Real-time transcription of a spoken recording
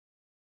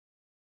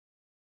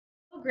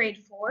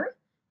Grade 4.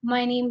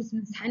 My name is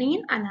Ms.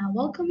 Haneen and I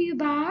welcome you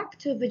back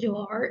to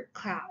visual art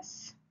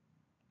class.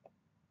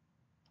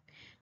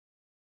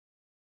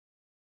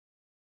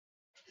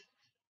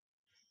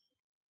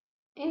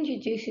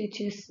 Introduce you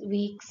to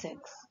week 6.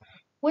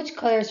 Which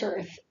colors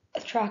are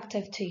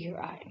attractive to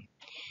your eye?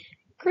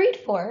 Grade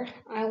 4,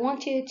 I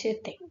want you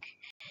to think.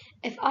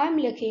 If I'm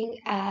looking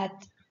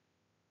at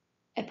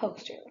a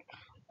poster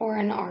or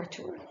an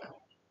artwork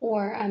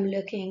or I'm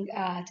looking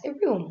at a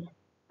room,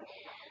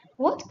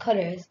 what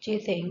colors do you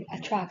think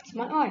attracts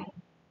my eye?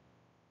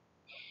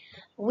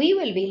 We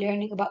will be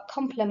learning about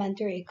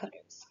complementary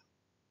colors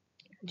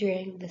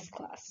during this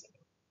class.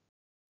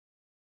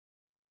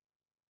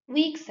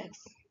 Week 6.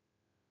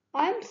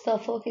 I'm still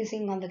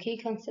focusing on the key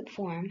concept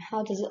form.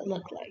 How does it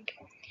look like?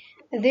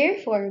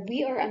 Therefore,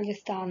 we are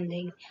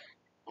understanding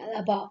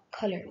about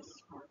colors.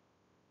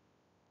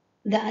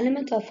 The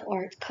element of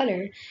art,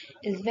 color,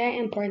 is very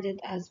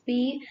important as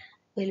we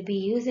will be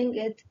using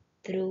it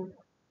through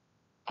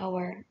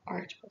our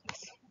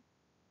artworks.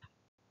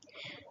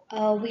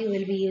 We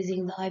will be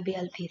using the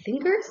IBLP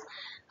thinkers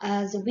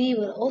as we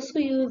will also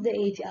use the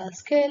ATL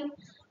skill,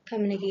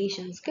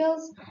 communication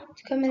skills,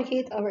 to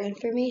communicate our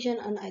information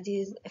and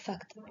ideas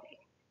effectively.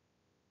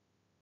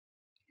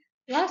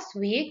 Last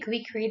week,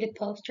 we created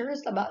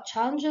posters about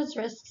challenges,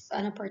 risks,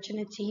 and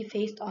opportunity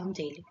faced on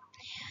daily.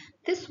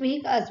 This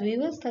week, as we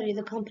will study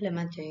the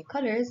complementary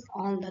colors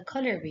on the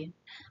color wheel,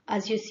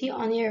 as you see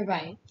on your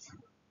right,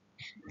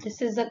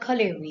 this is a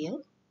color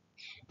wheel.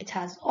 It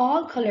has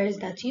all colors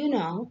that you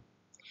know.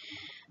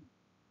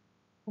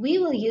 We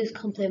will use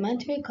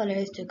complementary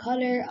colors to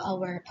color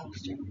our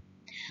poster.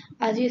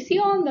 As you see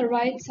on the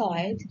right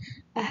side,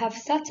 I have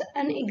set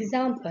an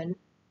example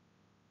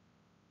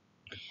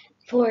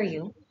for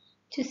you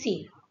to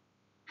see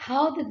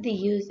how did they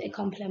use a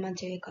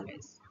complementary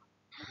colors.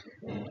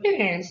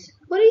 Learners,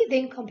 what do you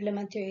think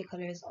complementary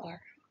colors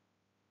are?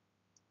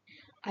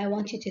 I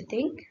want you to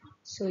think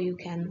so you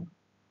can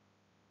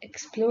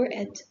explore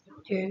it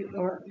during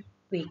your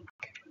week.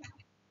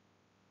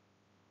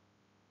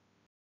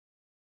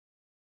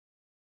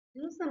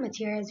 Use the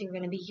materials you're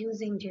going to be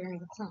using during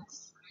the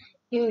class.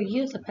 You will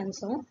use a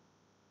pencil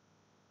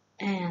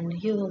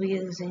and you will be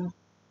using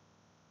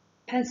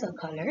pencil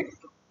colors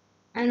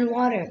and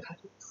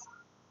watercolors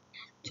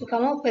to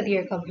come up with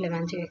your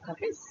complementary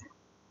colors.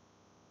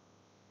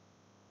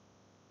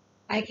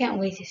 I can't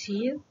wait to see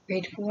you,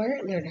 grade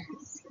 4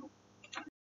 learners.